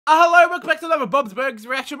Hello, welcome back to another Bob's Burgers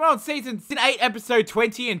reaction. We're on season 8, episode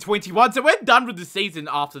 20 and 21. So we're done with the season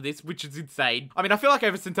after this, which is insane. I mean, I feel like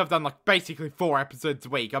ever since I've done like basically 4 episodes a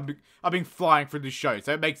week, I've been flying through the show.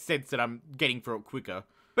 So it makes sense that I'm getting through it quicker.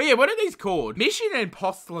 But yeah, what are these called? Mission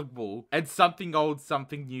Impos-Slug-Ble and something old,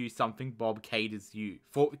 something new, something Bob caters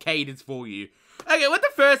for you. Okay, with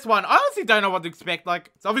the first one, I honestly don't know what to expect.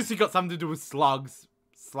 Like, it's obviously got something to do with slugs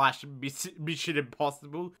 / Mission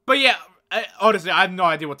Impossible. But yeah, honestly, I have no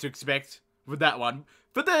idea what to expect with that one.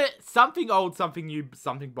 For the something old, something new,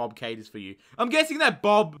 something Bob caters for you, I'm guessing that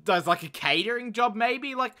Bob does like a catering job,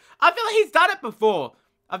 maybe? Like, I feel like he's done it before.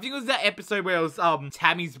 I think it was that episode where it was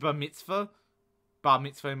Tammy's bar mitzvah.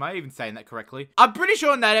 Am I even saying that correctly? I'm pretty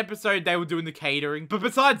sure in that episode they were doing the catering. But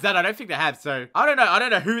besides that, I don't think they have, so I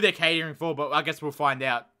don't know who they're catering for, but I guess we'll find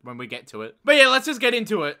out when we get to it. But yeah, let's just get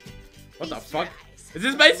into it. What the fuck? Is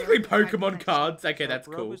this basically Pokemon cards? Okay, that's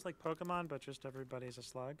cool. It's like Pokemon, but just everybody's a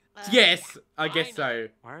slug? Yes, I guess so.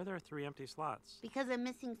 Why are there 3 empty slots? Because I'm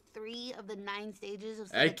missing 3 of the 9 stages of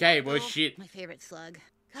Okay, well shit. My favorite slug.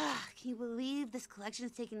 Can you believe this collection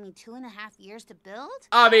has taken me 2.5 years to build?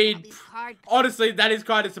 I mean, honestly, that is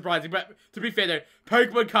kind of surprising. But to be fair though,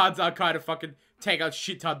 Pokemon cards are kind of fucking take a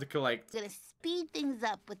shit ton to collect. I'm gonna speed things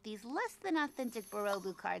up with these less than authentic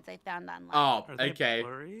Borobu cards I found online. Oh, Are they okay.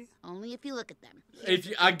 blurry? Only if you look at them.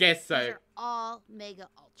 I guess so. These are all Mega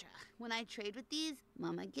Ultra. When I trade with these,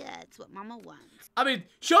 Mama gets what Mama wants. I mean,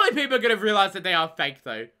 surely people are gonna realize that they are fake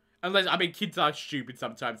though. Unless, I mean, kids are stupid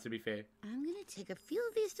sometimes, to be fair. I'm gonna take a few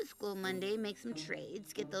of these to school Monday, make some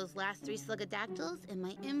trades, get those last 3 Slugadactyls, and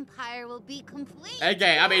my empire will be complete.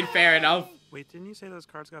 Okay, I mean, fair enough. Wait, didn't you say those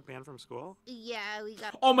cards got banned from school? Yeah, we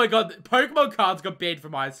got... Oh my god, Pokemon cards got banned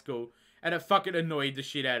from high school. And it fucking annoyed the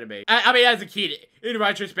shit out of me. I mean, as a kid, in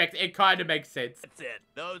retrospect, it kind of makes sense. That's it.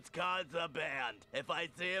 Those cards are banned. If I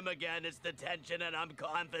see them again, it's detention and I'm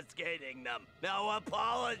confiscating them. Now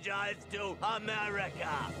apologize to America.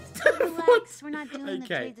 Relax, we're not doing the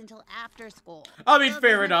Okay. trades until after school. I mean, So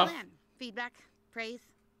fair there's my enough. plan. Feedback? Praise?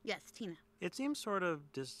 Yes, Tina. It seems sort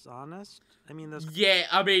of dishonest. I mean, those... Yeah,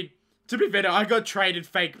 I mean, to be fair, I got traded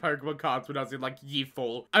fake Pokemon cards when I was in, like, year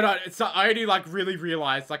 4. And I only, like, really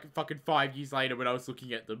realized, like, fucking 5 years later when I was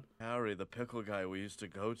looking at them. Harry, the pickle guy we used to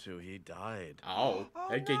go to, he died. Oh,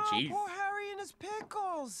 okay, no, jeez. poor Harry and his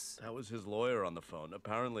pickles. That was his lawyer on the phone.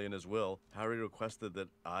 Apparently in his will, Harry requested that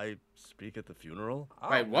I speak at the funeral.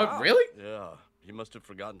 Wait, what, no. really? Yeah, he must have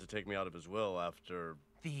forgotten to take me out of his will after...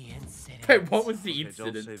 The incident. Wait, what was the Okay,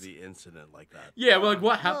 incident? don't say the incident like that. Yeah, well, like,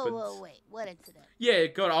 what happened? Whoa, wait. What incident? Yeah,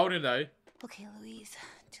 God, I want to know. Okay, Louise.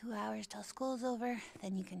 2 hours till school's over,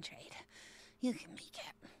 then you can trade. You can make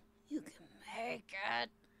it. You can make it.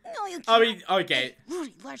 No, you can't. I mean, okay. Hey,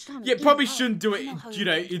 Rudy, large time. Yeah, probably Ian, shouldn't do it, you know, how you we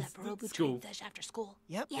know, went to in that Borobu school. trade sesh after school.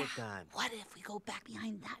 Yep. Yeah. What time? What if we go back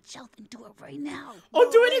behind that shelf and do it right now? Or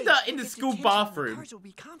do it way. in the Get school detention, bathroom. Cars will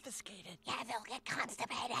be confiscated. Yeah, they'll get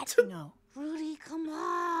constipated. No. Rudy, come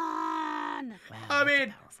on. Wow, I that's a mean-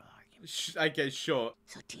 powerful argument. Okay, sure.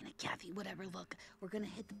 So Tina, Kathy, whatever, look, we're gonna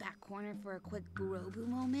hit the back corner for a quick Borobu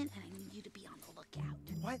moment, and I need you to be on the lookout.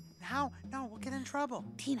 What? Now? No, we'll get in trouble.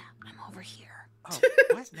 Tina, I'm over here. Oh,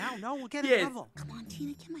 what? Now? No, we'll get in Yes. trouble. Come on,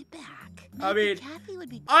 Tina, get my back. I Maybe mean- Kathy would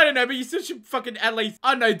be. I don't know, but you still should fucking at least,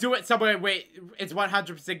 I don't know, do it somewhere where it's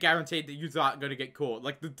 100% guaranteed that you aren't going to get caught.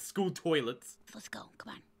 Like the school toilets. Let's go.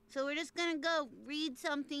 Come on. So we're just gonna go read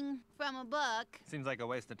something from a book. Seems like a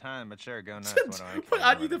waste of time, but sure, go nuts. But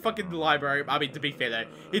aren't you the fucking library? I mean, to be fair though,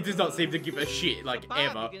 he does not seem to give a shit, like, Bob,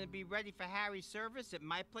 ever. you gonna be ready for Harry's service at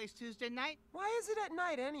my place Tuesday night? Why is it at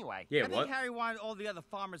night anyway? Yeah, I what? think Harry wanted all the other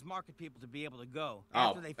farmers market people to be able to go Oh,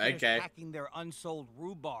 after they finished okay. packing their unsold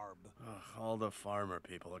rhubarb. Ugh, all the farmer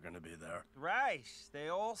people are gonna be there. Right, they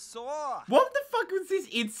all saw. What the fuck was this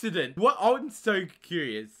incident? What? I'm so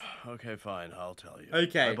curious. Okay, fine, I'll tell you.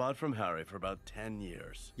 Okay. I bought from Harry for about 10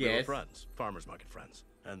 years. We were Yes. friends, farmers market friends.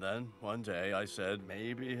 And then, one day, I said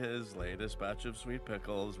maybe his latest batch of sweet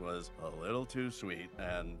pickles was a little too sweet,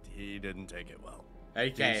 and he didn't take it well. He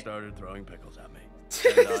Okay. started throwing pickles at me,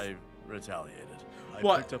 and I retaliated. I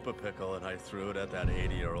What? picked up a pickle and I threw it at that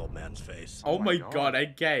 80-year-old man's face. Oh my god,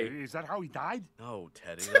 okay. Is that how he died? No,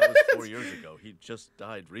 Teddy, that was 4 years ago. He just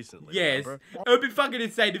died recently, Yes. remember? It would be fucking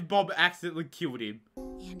insane if Bob accidentally killed him.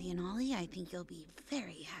 Andy and Ollie, I think you'll be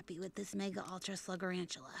very happy with this Mega Ultra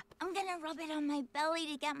Sluggerantula. I'm gonna rub it on my belly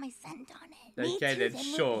to get my scent on it. Okay, then,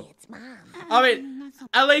 sure. It's Mom. I mean,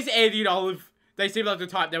 at least Andy and Olive, they seem like the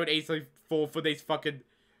type that would easily fall for these fucking,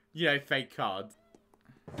 you know, fake cards.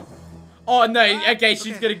 Oh, no, okay,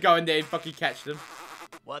 she's gonna go in there and fucking catch them.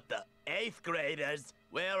 What the? 8th graders?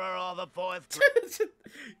 Where are all the 4th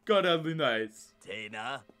God only knows.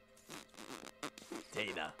 Tina?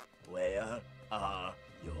 Tina, where are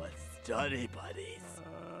your study buddies?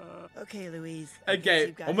 Okay, Louise.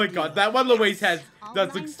 Okay. Oh my god, that one Louise has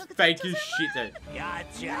does look fake as shit.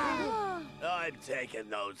 Gotcha. I'm taking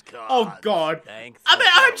those cards. Oh god. Thanks I mean,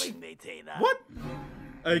 for I'm telling me, Tina. What?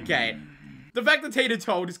 Okay. The fact that Tina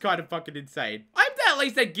told is kind of fucking insane. I hope that at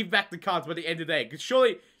least they give back the cards by the end of the day, because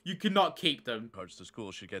surely you cannot keep them. Cards to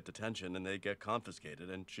school should get detention and they get confiscated,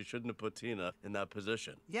 and she shouldn't have put Tina in that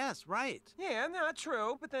position. Yes, right. Yeah, not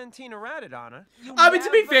true, but then Tina ratted on her. I mean, to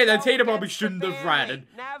be fair, though, Tina probably shouldn't have ratted.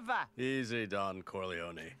 Never. Easy, Don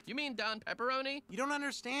Corleone. You mean Don Pepperoni? You don't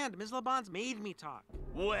understand. Ms. LeBon's made me talk.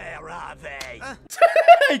 Where are they?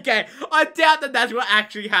 Okay, I doubt that that's what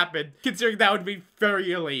actually happened, considering that would be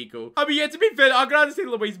very illegal. I mean, yeah, to be fair, I can understand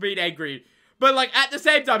Louise being angry, but, like, at the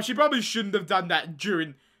same time, she probably shouldn't have done that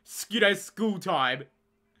during, you know, school time.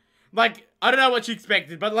 Like, I don't know what she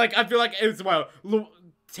expected, but, like, I feel like, as well,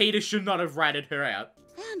 Tina should not have ratted her out.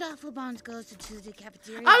 And off LeBon's goes to Tuesday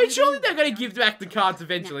cafeteria. I mean, surely they're gonna give back the cards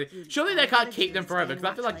eventually. Surely they can't keep them forever,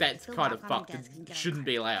 because I feel like that's kind of fucked and shouldn't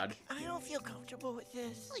be allowed. I don't feel comfortable with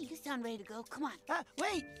this. Oh, you sound ready to go. Come on.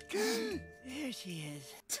 Wait. There she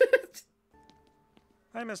is.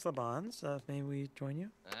 Hi, Miss LeBon's. May we join you?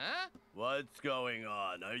 Huh? What's going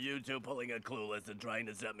on? Are you two pulling a clueless and trying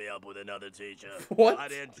to set me up with another teacher? What?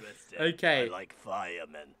 Not interested. Okay. I like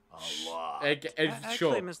firemen a lot. Okay, Actually,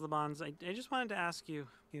 sure. Miss LeBon's, I just wanted to ask you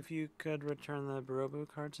if you could return the Barobu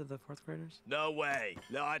card to the 4th graders. No way.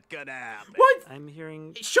 Not gonna happen. What? I'm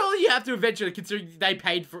hearing... Surely you have to eventually, considering they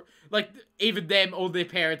paid for, like, even them or their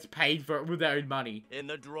parents paid for it with their own money. In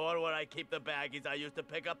the drawer where I keep the baggies I used to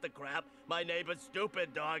pick up the crap, my neighbor's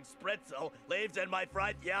stupid dog, Spritzel, leaves in my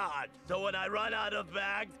front yard. So when I run out of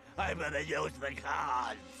bags, I'm gonna use the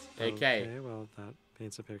cards. Okay. Okay, well, that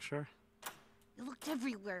paints a picture. You looked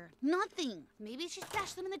everywhere. Nothing. Maybe she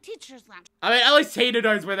stashed them in the teacher's lounge. I mean, at least Tina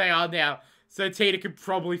knows where they are now, so Tina could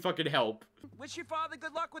probably fucking help. Wish your father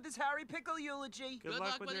good luck with his Harry Pickle eulogy. Good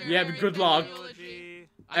luck with your Yeah, but good luck. eulogy.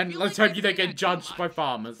 And let's hope you don't get judged by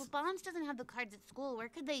farmers. LeBon's doesn't have the cards at school. Where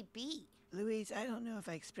could they be? Louise, I don't know if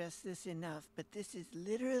I expressed this enough, but this is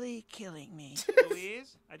literally killing me.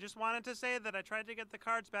 Louise, I just wanted to say that I tried to get the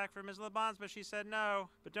cards back for Ms. LeBon's, but she said no.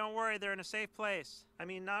 But don't worry, they're in a safe place. I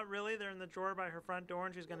mean, not really. They're in the drawer by her front door,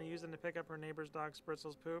 and she's going to use them to pick up her neighbor's dog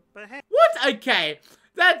Spritzel's poop. But hey... What? Okay.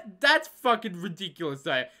 That's fucking ridiculous,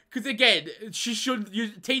 though. Because, again,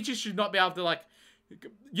 teachers should not be able to, like,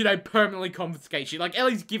 you know, permanently confiscate shit. Like, at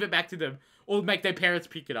least give it back to them. Or make their parents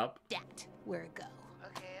pick it up. Dat. Where it go?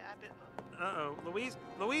 Okay, I've been... Uh-oh. Louise,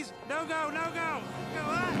 no go! Go,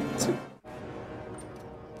 ah!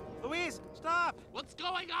 Louise, stop! What's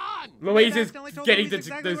going on? Louise is accidentally told getting Louise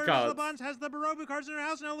exactly those where cards. Ms. LeBon's has the Barobu cards in her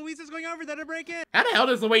house, and now Louise is going over there to break in. How the hell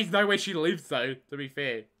does Louise know where she lives, though, to be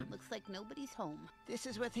fair? Looks like nobody's home. This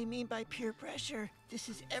is what they mean by peer pressure. This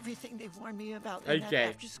is everything they've warned me about in that Okay.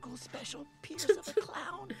 after-school special, Pierce of a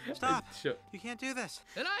Clown. Stop! Sure. You can't do this.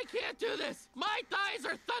 And I can't do this. My thighs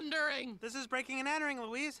are thundering. This is breaking and entering,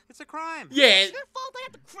 Louise. It's a crime. Yeah. It's your fault I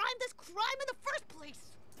had to crime this crime in the first place.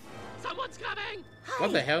 Someone's coming.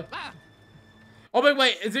 What the hell? Ah, Oh, but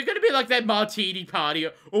wait, is it going to be like that martini party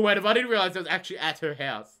or whatever? I didn't realize it was actually at her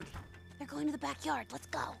house. They're going to the backyard. Let's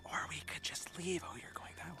go. Or we could just leave. Oh, you're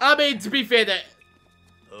going that way. I mean, to be fair, that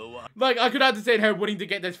Oh, like I could understand her wanting to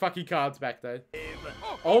get those fucking cards back, though.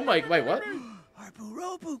 Oh my, wait, what? Our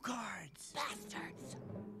Barobu cards. Bastards.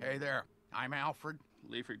 Hey there, I'm Alfred,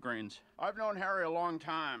 Leafy Greens. I've known Harry a long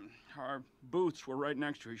time. Our booths were right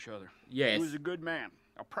next to each other. Yes. He was a good man,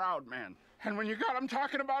 a proud man. And when you got him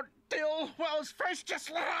talking about Dill, well, his face just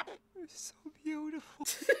lit up. It's so beautiful.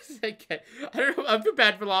 Okay, I don't know. I feel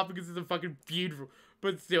bad for laughing because it's a fucking beautiful,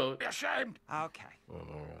 but still. Be ashamed. Okay.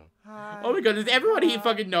 Oh my god, does everyone here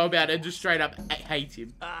fucking know about it and just straight up hate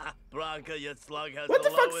him? Ah, Bronca, your slug has What the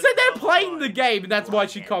fuck? So they're playing the game and that's why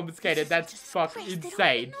she confiscated. That's fucking Christ, insane.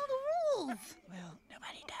 They don't even know the rules. Well,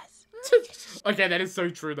 nobody does. Okay, that is so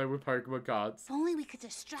true though with Pokemon cards. If only we could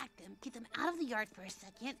distract them, get them out of the yard for a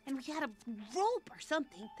second, and we had a rope or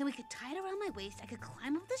something. Then we could tie it around my waist. I could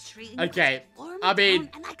climb up the street. And you Okay, could lower me I mean- down,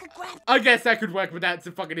 and I could grab. I guess that could work, but that's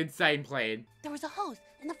a fucking insane plan. There was a hose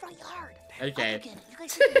in the front yard. Okay. I'll forget it. You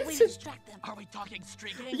guys should have a way to distract them. are we talking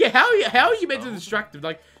streaking? Yeah, how are you meant to distract them?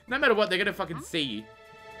 Like, no matter what, they're gonna fucking see you.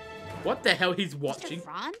 What the hell he's Mr. watching?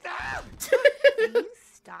 Franz? Are you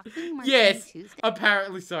stalking Martin Yes, Tuesday?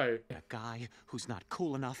 apparently so. A guy who's not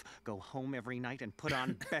cool enough go home every night and put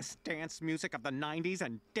on best dance music of the 90s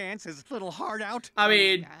and dance his little heart out? I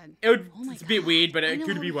mean, God. it would, Oh my it's a bit weird, but I it know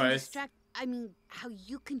could how be we can worse. distract- I mean, how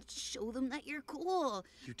you can show them that you're cool.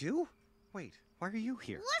 You do? Wait, Why are you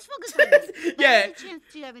here? Let's focus on this. Yeah. Any chance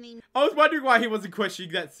do you have any? I was wondering why he wasn't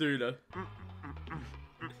questioning that sooner.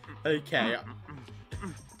 Okay.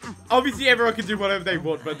 Obviously, everyone can do whatever they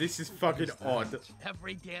want, but this is fucking odd.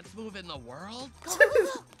 Every dance move in the world? Go, go, go.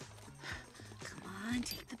 Come on,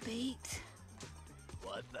 take the bait.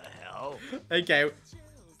 What the hell? Okay.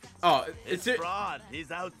 Oh, It's Fraud. He's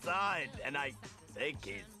outside, and I think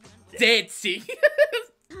he's dancing.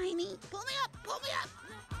 Tiny, pull me up, pull me up.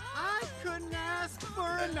 I couldn't ask for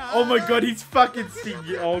another. Oh my god, he's fucking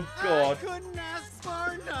singing. Oh god. I couldn't ask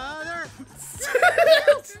for another.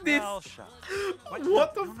 This.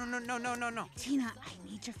 What the? No. Tina, I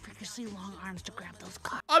need your freakishly long arms to grab those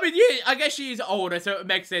cards. I mean, yeah, I guess she is older, so it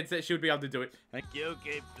makes sense that she would be able to do it. You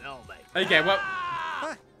keep filming. Okay, well,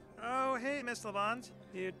 Oh, hey, Miss LeBons.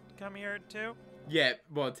 You come here too? yeah,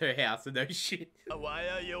 well, it's her house, so no shit. Why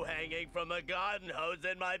are you hanging from a garden hose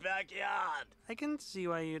in my backyard? I can see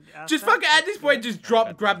why you'd ask Just that. fucking, at this point, just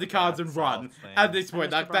drop, grab the cards and run. At this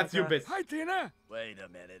point, like, that's your best. Hi, Tina. Wait a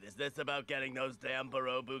minute, is this about getting those damn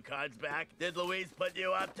Barobu cards back? Did Louise put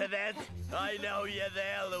you up to this? I know you're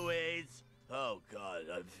there, Louise. Oh god,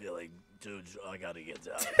 I'm feeling too I gotta get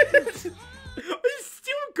down. Are you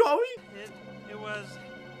still going? It was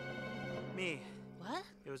me. What?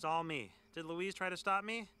 It was all me. Did Louise try to stop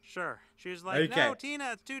me? Sure. She was like, Okay. no,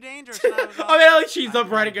 Tina, it's too dangerous. And I was all, I mean, at least she's not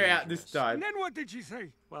running her out this time. And then what did she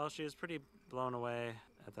say? well, she was pretty blown away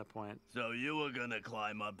at that point. So you were gonna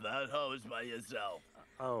climb up that hose by yourself?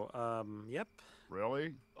 Oh, yep.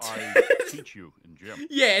 Really? I teach you in gym.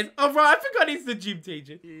 Yes, oh, right, I forgot he's the gym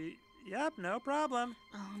teacher. Yep, no problem.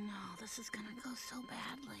 Oh no, this is gonna go so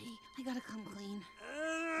badly. I gotta come clean.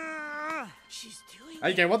 She's doing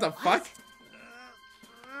Okay, what the fuck?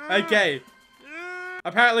 Okay.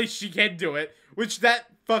 Apparently she can do it, which that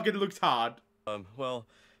fucking looks hard. Well,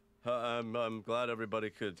 I'm glad everybody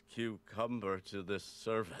could cucumber to this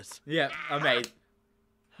service. Yeah, I mean.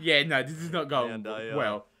 Yeah, no, this is not going And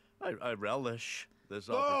well. I relish this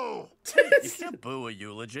Boo! You can't boo a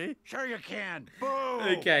eulogy. Sure you can. Boo!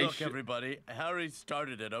 Okay, Look, everybody, Harry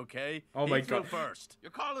started it, okay? Oh He my threw God. first. You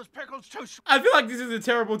call his pickles too sweet. I feel like this is a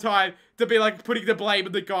terrible time to be like putting the blame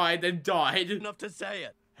on the guy and then died. Enough to say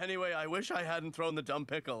it. Anyway, I wish I hadn't thrown the dumb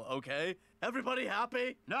pickle, okay? Everybody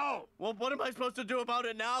happy? No. Well, what am I supposed to do about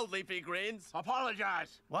it now, Leafy Greens?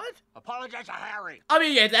 Apologize. What? Apologize to Harry. I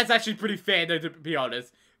mean, yeah, that's actually pretty fair though, to be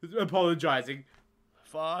honest. Apologizing.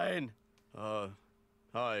 Fine.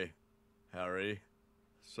 Hi, Harry.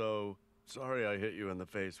 So, sorry I hit you in the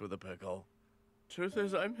face with a pickle. Truth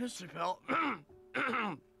is, I miss you, pal.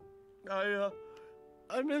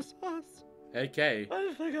 I miss us. Okay. I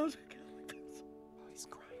didn't think I was gonna get like this. Oh, he's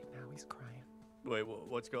crying now. He's crying. Wait,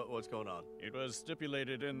 what's going on? It was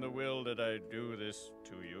stipulated in the will that I do this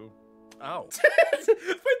to you. Ow.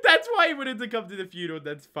 But that's why he wanted to come to the funeral.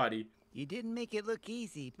 That's funny. You didn't make it look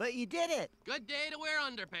easy, but you did it. Good day to wear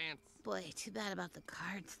underpants. Boy, too bad about the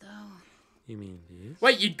cards, though. You mean these?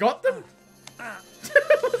 Wait, you got them?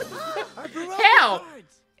 I blew up How? the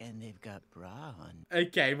cards. And they've got bra on.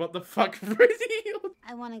 Okay, what the fuck, Rudy?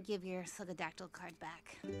 I want to give your Slugadactyl card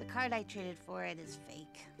back. The card I traded for it is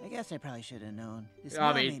fake. I guess I probably should have known. This I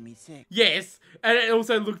smell mean- made me sick. Yes, and it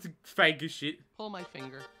also looked fake as shit. Pull my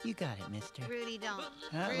finger. You got it, mister. Rudy, don't.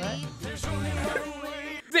 Huh, Rudy.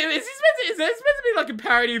 what? Is this meant to be like a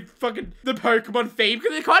parody of fucking the Pokemon theme?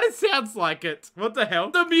 Because it kind of sounds like it. What the hell?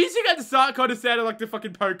 The music at the start kind of sounded like the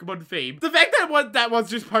fucking Pokemon theme. The fact that was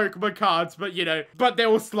just Pokemon cards, but you know, but they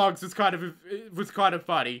were slugs was kind of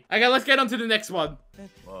funny. Okay, let's get on to the next one.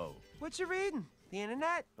 Whoa. What you reading? The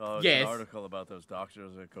internet? Oh, it's Yes. an article about those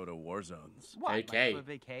doctors that go to war zones. What? Okay. Like for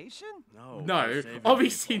vacation? No. No, they're saving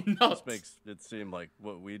obviously people. not. This makes it seem like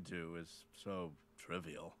what we do is so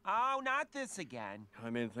trivial. Oh, not this again. I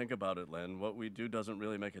mean, think about it, Len. What we do doesn't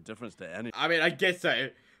really make a difference to any. I mean, I guess so.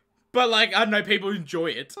 But like, I don't know, people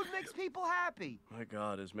enjoy it. What makes people happy? My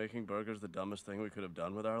God, is making burgers the dumbest thing we could have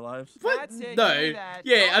done with our lives? What? That's it, No. do that.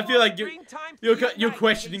 Yeah, No I feel more like springtime you're theme night.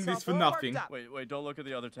 questioning Get this yourself for all nothing. worked up. Wait, don't look at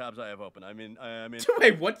the other tabs I have open. I mean.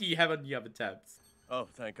 Wait, what do you have on the other tabs? Oh,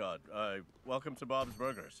 thank God. Welcome to Bob's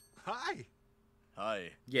Burgers. Hi.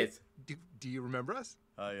 Hi. Yes. Do you remember us?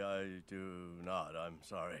 I do not. I'm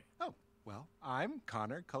sorry. Oh, well, I'm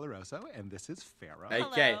Connor Coloroso, and this is Farah.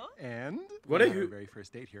 Okay. And What we are had our you- very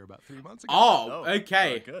first date here about 3 months ago. Oh,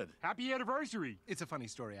 okay. Good. Happy anniversary! It's a funny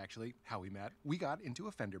story, actually, how we met. We got into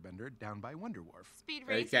a fender bender down by Wonder Wharf. Speed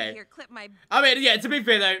racer Okay. here, clip my. I mean, yeah, to be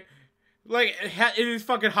fair though, like, it is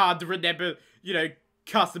fucking hard to remember, you know,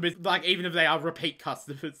 customers, like, even if they are repeat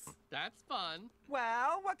customers. That's fun.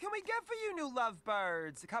 Well, what can we get for you new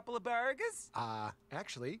lovebirds? A couple of burgers?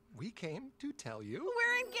 Actually, we came to tell you.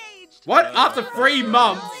 We're engaged. What? After 3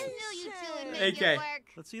 months? I knew you two would make Okay. it work.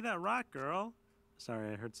 Let's see that rock, girl.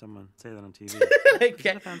 Sorry, I heard someone say that on TV.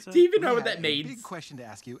 Okay. Do you even know what that Big means? question to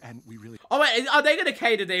ask you, and we really. Oh wait, are they gonna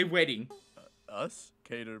cater their wedding? Us?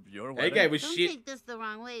 Cater your wedding? Okay, well Don't shit. take this the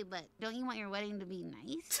wrong way, but don't you want your wedding to be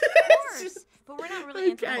nice? Of course, but we're not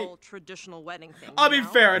really into the Okay. whole traditional wedding thing. I you mean, know?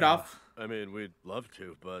 fair enough. I mean, we'd love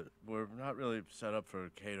to, but we're not really set up for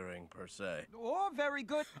catering per se. Oh, very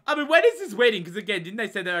good. I mean, when is this wedding? Because again, didn't they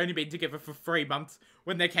say they've only been together for 3 months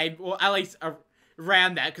when they came, or at least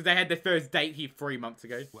around that, because they had their first date here 3 months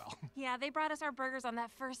ago. Well, Yeah, they brought us our burgers on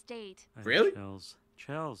that first date. Really?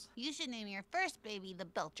 Chills. You should name your first baby the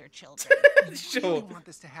Belcher children. we Sure. really want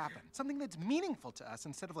this to happen. Something that's meaningful to us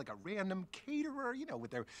instead of like a random caterer, with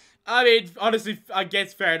their. I mean, honestly, I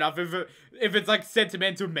guess fair enough. If it's like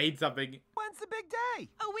sentimental means something. When's the big day?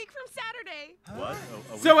 A week from Saturday. What?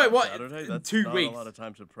 A So week wait, from what? Saturday? That's 2 not weeks. a lot of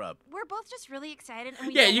time to prep. We're both just really excited, and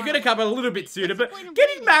we Yeah, don't you wanna could have come a little bit sooner, but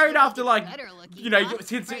getting married after like,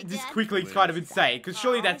 since this quickly is kind of insane. Because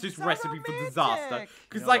surely that's just recipe for disaster.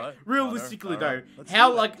 Because You know like, what, realistically Connor, though, let's how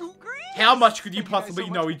do it. like, how much could you Thank you guys possibly so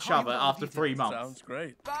much know for each calling other with all after the 3 details. months? Sounds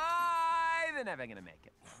great. Bye. They're never gonna make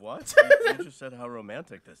it. What? You just said how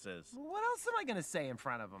romantic this is. What else am I gonna say in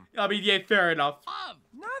front of them? I mean, yeah, fair enough. Love.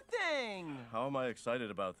 Nothing. How am I excited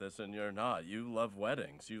about this and you're not? You love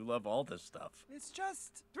weddings. You love all this stuff. It's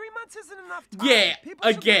just 3 months isn't enough time. Yeah, People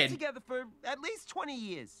should again. live together for at least 20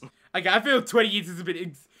 years. Okay, I feel 20 years is a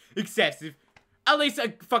bit excessive. At least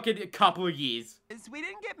a fucking couple of years. We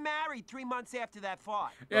didn't get married 3 months after that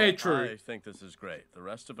fought. Yeah, true. I think this is great. The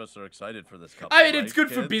rest of us are excited for this couple. I mean, right, it's good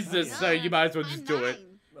for kids? business, so you might as well just do it.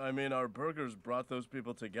 I mean, our burgers brought those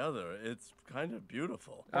people together. It's kind of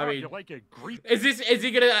beautiful. I mean, like a Greek. is he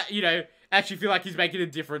gonna, actually feel like he's making a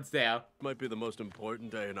difference now? Might be the most important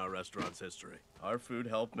day in our restaurant's history. Our food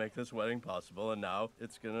helped make this wedding possible, and now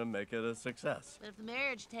it's gonna make it a success. But if the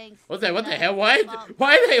marriage tanks. What's that? What the hell? Why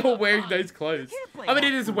are they all wearing those clothes? I mean,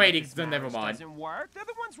 it is a wedding, so never mind. Doesn't work. They're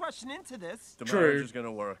the ones rushing into this. The True. marriage is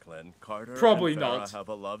gonna work, Lynn. Carter Probably and Farrah not. have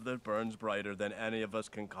a love that burns brighter than any of us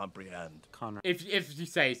can comprehend. Connor. If you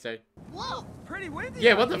say so. Whoa, pretty windy.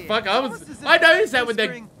 Yeah, out what the here. fuck? It's almost as if I noticed it's that when they,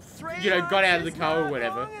 whispering, 3 got out of the months car is or not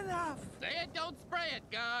whatever. long enough. Say it, don't spray it,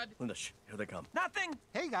 God. Linda, shh, here they come. Nothing.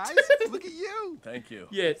 Hey guys, look at you. Thank you.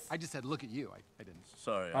 Yes. I just said look at you. I didn't.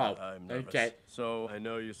 Sorry, Oh, I'm nervous. okay. So, I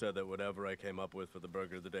know you said that whatever I came up with for the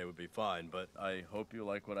burger of the day would be fine, but I hope you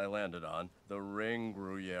like what I landed on. The ring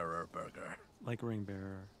Gruyere burger. Like a ring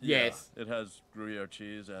bearer. Yes. Yeah, it has Gruyere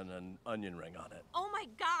cheese and an onion ring on it. Oh my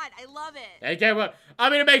God, I love it. Okay, well, I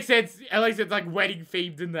mean, it makes sense. At least it's like wedding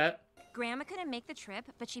themed in that. Grandma couldn't make the trip,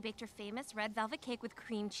 but she baked her famous red velvet cake with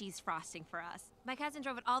cream cheese frosting for us. My cousin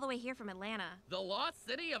drove it all the way here from Atlanta. The lost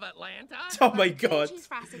city of Atlanta? Oh my Cream god. cheese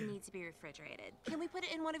frosting needs to be refrigerated. Can we put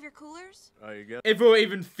it in one of your coolers? I guess. If it will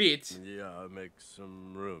even fit. Yeah, make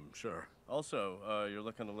some room, sure. Also, you're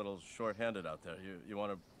looking a little short-handed out there. You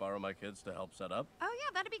want to borrow my kids to help set up? Oh yeah,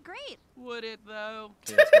 that'd be great. Would it, though?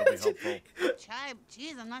 Kids will be helpful. Chive,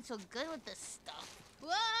 jeez, I'm not so good with this stuff.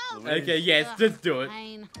 Whoa! Louise. Okay, yes, Ugh, just do it.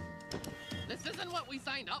 fine. This isn't what we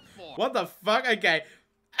signed up for. What the fuck? Okay.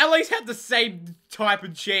 At least have the same type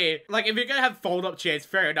of chair. Like, if you're gonna have fold-up chairs,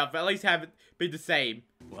 fair enough. At least have it be the same.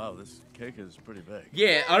 Wow, this cake is pretty big.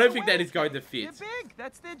 Yeah, I don't think that is going to fit. They're big.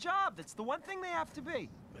 That's their job. That's the one thing they have to be.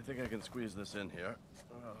 I think I can squeeze this in here.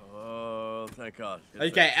 Oh, thank God. It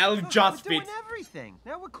Okay, fits. I'll just We're fit. doing everything.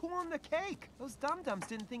 Now we're cooling the cake. Those dum-dums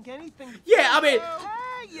didn't think anything. Yeah, I mean,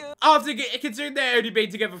 Hey, you. after considering they've only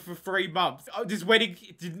been together for 3 months, this wedding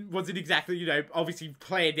wasn't exactly, obviously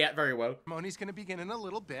planned out very well. Ceremony's gonna begin in a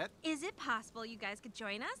little bit. Is it possible you guys could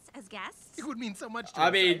join us as guests? It would mean so much to I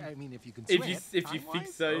us. mean, I mean, if you can swing it, if you think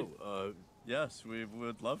time-wise. so. Oh, yes, we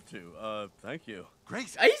would love to. Thank you. Great.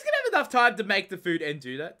 He's gonna have enough time to make the food and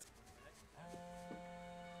do that.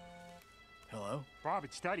 Hello? Bob,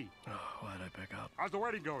 it's Teddy. Oh, why'd I pick up? How's the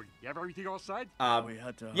wedding going? You have everything all set? We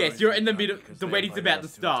had to yes, hurry you're in the things up middle. because The they wedding's invited about to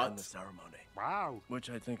us attend start. the ceremony. Wow. Which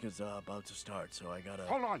I think is about to start, so I gotta...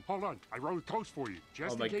 Hold on. I wrote a toast for you.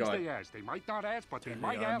 Just Oh my in case God. they ask. They might not ask, but they Teddy,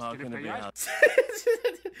 might I'm ask. not And if gonna they be ask,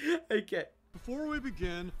 Okay. Before we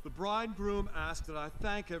begin, the bride and groom ask that I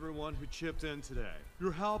thank everyone who chipped in today.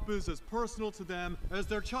 Your help is as personal to them as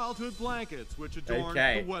their childhood blankets, which adorn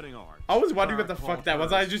Okay. the wedding art. I was wondering what the Call fuck that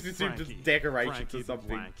was. I first, just assumed Frankie. it's decorations Frankie or the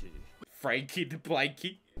something. Blankie. Frankie the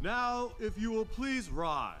Blankie. Now, if you will please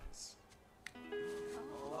rise.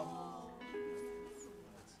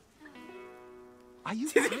 Are you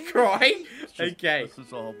Is he crying? Okay. This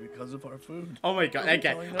is all because of our food. Oh my god,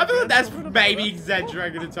 okay. I feel like that's maybe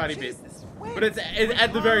exaggerating a tiny bit. But it's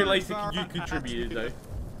at the very least you contributed though.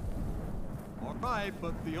 Alright,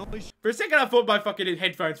 but the only For a second I thought my fucking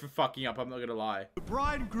headphones were fucking up, I'm not gonna lie. The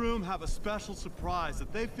bride and groom have a special surprise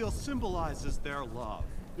that they feel symbolizes their love.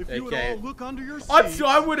 If you would all look under your seats,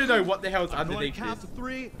 I want to know what the hell's I'm underneath going to count this. to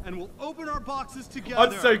 3 and we'll open our boxes together.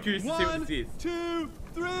 I'm so curious to see what 1, this is. 2,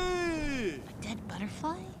 3. A dead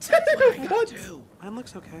butterfly? What? Mine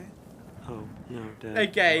looks okay. Oh, no, dead.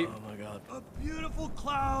 Okay. Oh my god. A beautiful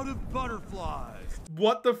cloud of butterflies.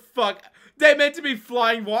 What the fuck? They're meant to be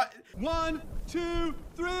flying what? 1, 2,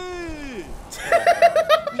 3.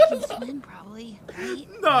 They can swim, probably, right?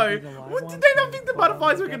 No. What, did they not think the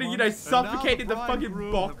butterflies were gonna, you know, suffocate in the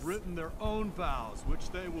fucking box? Have written their own vows, which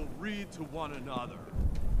they will read to one another.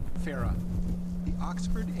 Farah, the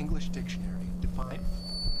Oxford English Dictionary defines.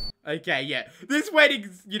 Okay, yeah. This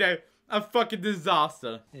wedding's, you know, a fucking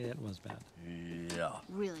disaster. It was bad. Yeah.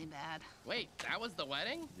 Really bad. Wait, that was the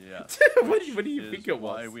wedding? Yeah. What do you think it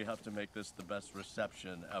was? Why we have to make this the best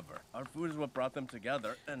reception ever. Our food is what brought them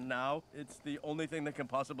together, and now it's the only thing that can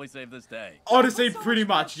possibly save this day. Honestly, pretty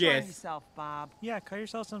much, yes. Yourself, Bob. Yeah, cut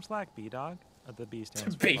yourself some slack, B-Dog. The B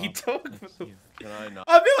stands for B-Dog? Can I not?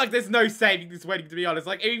 I feel like there's no saving this wedding, to be honest.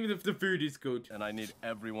 Like, even if the food is good. And I need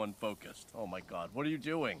everyone focused. Oh my god, what are you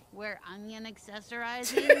doing? We're onion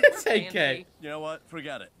accessorizing. Okay. You know what?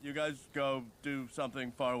 Forget it. You guys go do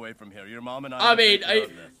something far away from here. Your mom and I will mean, take care of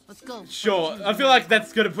this. Let's go. Sure. I feel like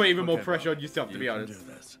that's gonna put even more pressure on yourself, to be honest.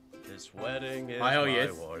 Do this. This wedding is Oh, my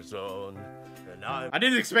yes. war zone. And I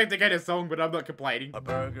didn't expect to get a song, but I'm not complaining. Our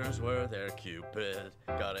burgers were their Cupid.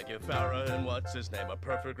 Gotta give Farah and what's his name a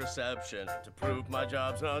perfect reception to prove my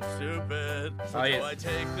job's not stupid. So Oh, do yes. I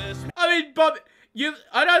take this? I mean, Bob,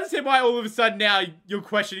 I don't understand why all of a sudden now you're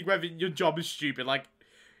questioning whether your job is stupid. Like,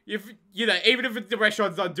 if, you know, even if the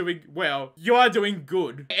restaurant's not doing well, you are doing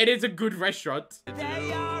good. It is a good restaurant.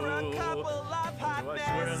 They are a couple of hot Do I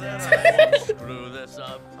swear messes. that I won't screw this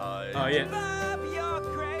up? Oh, yeah. Bob,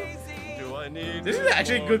 you're crazy. Do I need This is you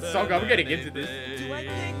actually a more good song. than I'm getting into this. anything? Do I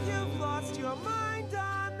think you've lost your mind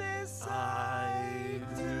on this? I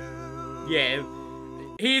do. Yeah.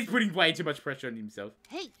 He is putting way too much pressure on himself.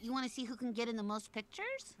 Hey, you want to see who can get in the most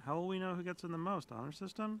pictures? How will we know who gets in the most? Honor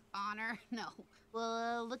system? Honor? No.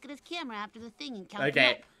 Well, look at his camera after the thing and count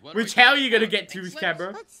Okay. them up. Which, how are you gonna get to his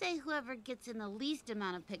camera? Let's say whoever gets in the least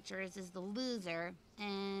amount of pictures is the loser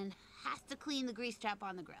and has to clean the grease trap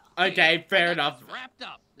on the grill. Okay, fair enough. Wrapped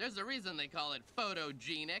up. There's a reason they call it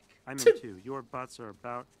photogenic. I may too. Your butts are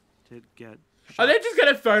about to get Are they just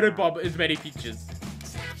gonna photobomb as many pictures?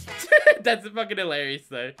 That's fucking hilarious,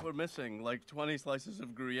 though. We're missing like 20 slices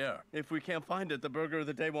of Gruyere. If we can't find it, the burger of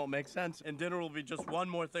the day won't make sense, and dinner will be just one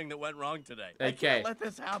more thing that went wrong today. I Okay. can't let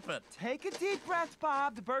this happen. Take a deep breath,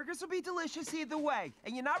 Bob. The burgers will be delicious either way.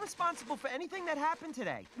 And you're not responsible for anything that happened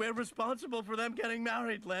today. We're responsible for them getting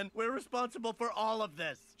married, Len. We're responsible for all of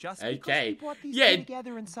this. Just Okay. because we brought these Yeah, two it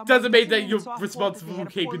together in some doesn't way mean that it's you're our fault that responsible they had for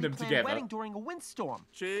a keeping poorly them planned together. wedding during a windstorm.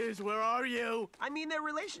 Jeez, where are you? I mean, their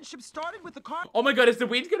relationship started with the car. Oh my god, is the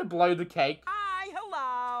wind gonna blow the cake? Hi,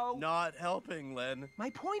 hello. Not helping, Len. My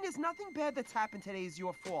point is nothing bad that's happened today is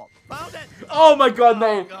your fault. Found it! Oh my god,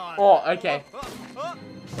 no. God. Oh, okay. Oh,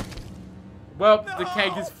 Well, the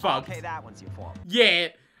cake is fucked. okay, that one's your fault. Yeah.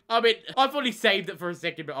 I mean, I thought he saved it for a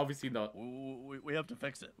second, but obviously not. We have to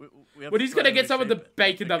fix it. We have Well, to he's try gonna to get someone to reshape it.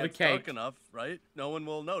 bake If it another gets dark cake. enough, right? No one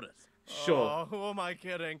will notice. Sure. Oh, who am I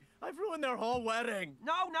kidding? I've ruined their whole wedding.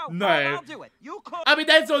 No, No. I'll do it. You cook. I mean,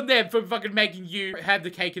 that's on them for fucking making you have the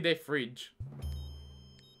cake in their fridge.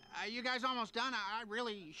 You guys almost done? I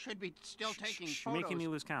really should be still taking photos. Making me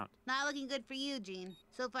lose count. Not looking good for you, Gene.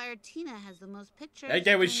 So far, Tina has the most pictures.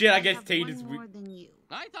 Okay, well, and shit, I I guess have Tina's one more than you.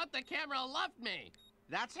 I thought the camera loved me.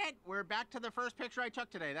 That's it. We're back to the first picture I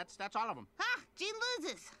took today. That's all of them. Ha! Gene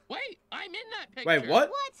loses. Wait, I'm in that picture. Wait, what?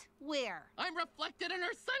 What? Where? I'm reflected in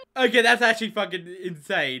her sun. Okay, that's actually fucking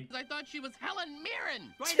insane. I thought she was Helen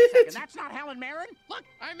Mirren. Wait a second. That's not Helen Mirren. Look,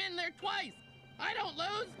 I'm in there twice. I don't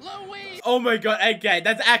lose. Louise. Oh my god, okay,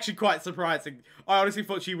 that's actually quite surprising. I honestly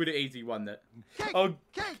thought she would have easily won that. Oh,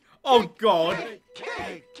 oh god.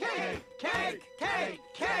 Cake!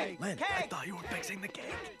 Len, I thought you were fixing the cake.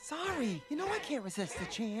 Sorry. You know I can't resist the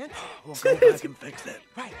chance. We'll go back and fix it.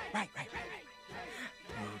 Right.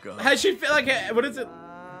 Oh, God. How she feel like, what is it?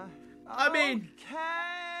 I mean...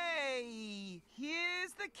 Okay.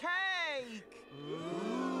 Here's the cake.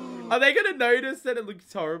 Are they gonna notice that it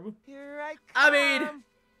looks horrible? Here I come. I mean,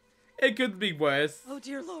 it could be worse. Oh,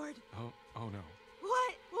 dear Lord. Oh no.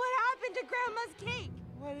 What happened to Grandma's cake?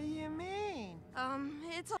 What do you mean?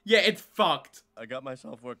 It's Yeah, it's fucked. I got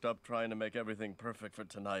myself worked up trying to make everything perfect for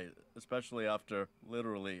tonight, especially after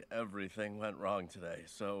literally everything went wrong today.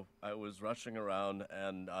 So I was rushing around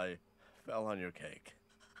and I fell on your cake.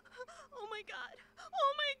 Oh my god.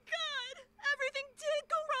 Oh my god. Everything did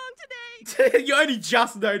go wrong today. You're only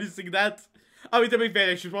just noticing that. I mean, to be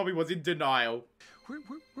fair, she probably was in denial.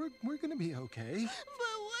 We're gonna be okay.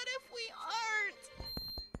 But what if we aren't?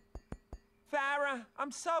 Farrah,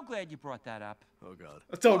 I'm so glad you brought that up. Oh, God.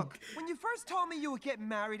 Look, when you first told me you were getting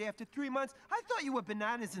married after 3 months, I thought you were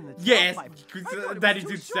bananas in the top Yes, life. because I thought it that was is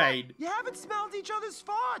too insane. short. You haven't smelled each other's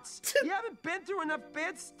farts. You haven't been through enough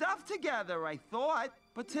bad stuff together, I thought.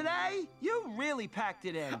 But today, you really packed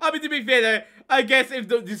it in. I mean, to be fair though, I guess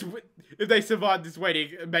if they survived this wedding,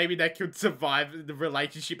 maybe they could survive the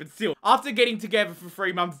relationship and still. After getting together for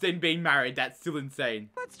 3 months, then being married, that's still insane.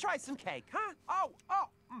 Let's try some cake, huh?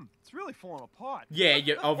 It's really falling apart. Yeah,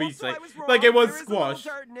 obviously. Also, I was wrong. Like, it was There is a little squash.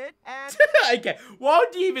 dirt in it, and Okay, why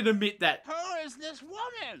would you even admit that? Who is this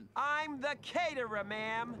woman? I'm the caterer,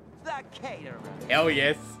 ma'am. The caterer. Hell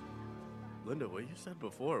yes. Linda, what you said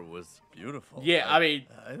before was beautiful. Yeah, I mean...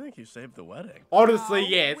 I think you saved the wedding. Honestly, No,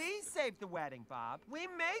 yes. We saved the wedding, Bob. We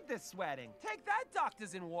made this wedding. Take that,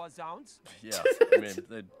 doctors in war zones. Yeah, I mean,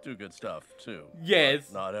 they do good stuff, too. Yes.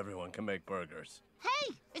 But not everyone can make burgers.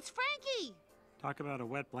 Hey, it's Frankie. Talk about a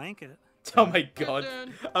wet blanket. Oh my god.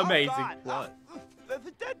 Amazing. Oh What? There's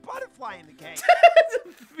a dead butterfly in the cake.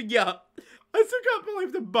 Yeah. I still can't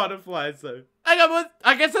believe the butterflies though.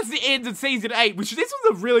 I guess that's the end of season 8, which this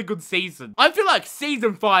was a really good season. I feel like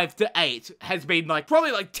season 5 to 8 has been like,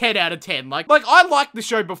 probably like 10 out of 10. Like I liked the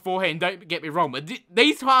show beforehand, don't get me wrong, but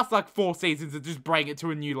these past like 4 seasons are just bringing it to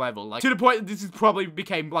a new level. Like, to the point that this has probably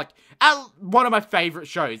became like, one of my favorite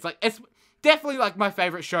shows. Like, it's definitely like my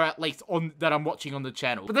favorite show, at least that I'm watching on the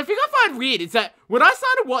channel. But the thing I find weird is that when I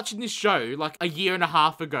started watching this show like a year and a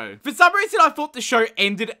half ago, for some reason I thought the show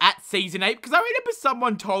ended at season 8, because I remember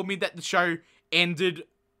someone told me that the show ended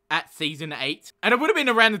at season 8, and it would have been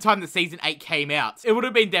around the time that season 8 came out. It would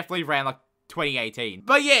have been definitely around like 2018.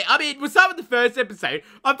 But yeah, I mean, we'll start with the first episode.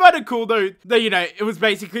 I find it cool though that, you know, it was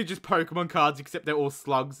basically just Pokemon cards, except they're all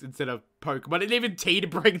slugs instead of Pokemon. And even T to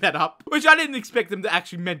bring that up, which I didn't expect them to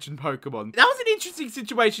actually mention Pokemon. That was an interesting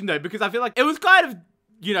situation though, because I feel like it was kind of,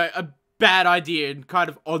 you know, a bad idea and kind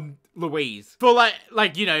of on Louise for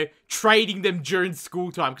like, you know, trading them during school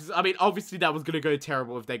time, because I mean, obviously that was gonna go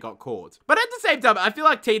terrible if they got caught. But at the same time, I feel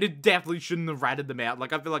like Tina definitely shouldn't have ratted them out.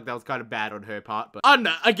 Like, I feel like that was kind of bad on her part. But I don't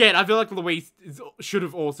know, again, I feel like Louise should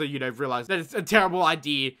have also, you know, realized that it's a terrible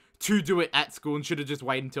idea to do it at school and should have just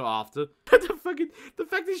waited until after. But the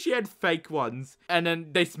fact that she had fake ones and then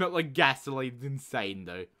they smelled like gasoline is insane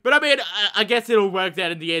though. But I mean, I guess it all worked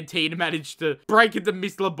out in the end. Tina managed to break into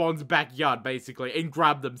Miss LeBon's backyard basically and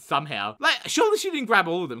grab them somehow. Like, surely she didn't grab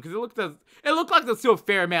all of them, because it looked like there's still a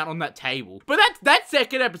fair amount on that table. But that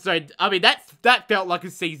second episode, I mean, that felt like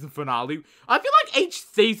a season finale. I feel like each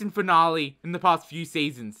season finale in the past few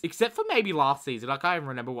seasons, except for maybe last season, I can't even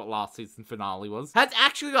remember what last season finale was, has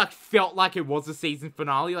actually like felt like it was a season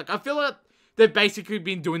finale. Like, I feel like they've basically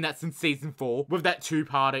been doing that since season 4, with that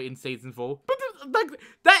 2-parter in season 4. But like,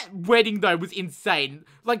 that wedding though was insane.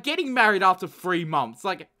 Like, getting married after 3 months,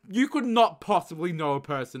 like, you could not possibly know a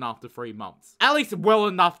person after 3 months. At least well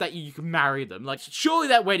enough that you can marry them. Like, surely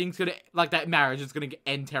that wedding's gonna, like, that marriage is gonna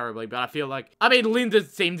end terribly, but I feel like, I mean, Linda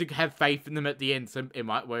seemed to have faith in them at the end, so it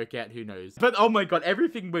might work out, who knows. But oh my god,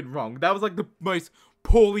 everything went wrong. That was like the most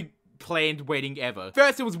poorly planned wedding ever.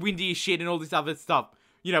 First it was windy as shit and all this other stuff.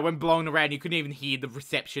 You know, when blowing around, you couldn't even hear the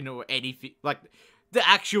reception or anything. Like, the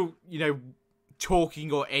actual, you know,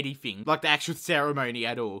 talking or anything. Like, the actual ceremony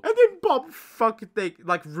at all. And then Bob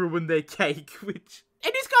ruined their cake, which...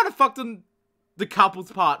 And it's kind of fucked on the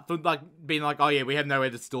couple's part for, like, being like, oh yeah, we have nowhere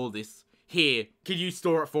to store this. Here, can you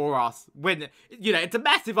store it for us? When, you know, it's a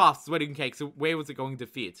massive ass wedding cake, so where was it going to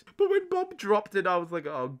fit? But when Bob dropped it, I was like,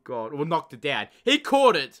 oh god. Or knocked it down. He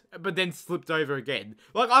caught it, but then slipped over again.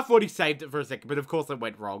 Like, I thought he saved it for a second, but of course it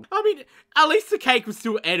went wrong. I mean, at least the cake was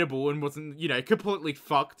still edible and wasn't, you know, completely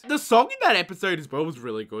fucked. The song in that episode as well was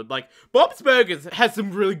really good. Like, Bob's Burgers has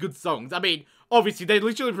some really good songs. I mean, obviously, they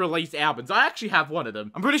literally release albums. I actually have one of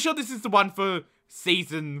them. I'm pretty sure this is the one for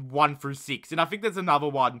season 1 through 6, and I think there's another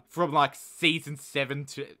one from like season 7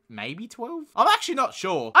 to maybe 12. I'm actually not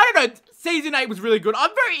sure. I don't know. Season 8 was really good. I'm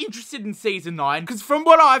very interested in season 9, because from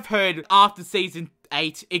what I've heard, after season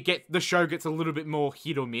 8, the show gets a little bit more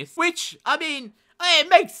hit or miss, which, I mean, it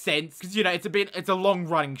makes sense, because, you know, it's a long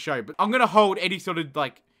running show, but I'm gonna hold any sort of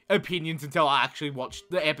like opinions until I actually watch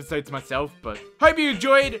the episodes myself. But hope you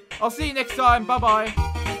enjoyed. I'll see you next time. Bye bye.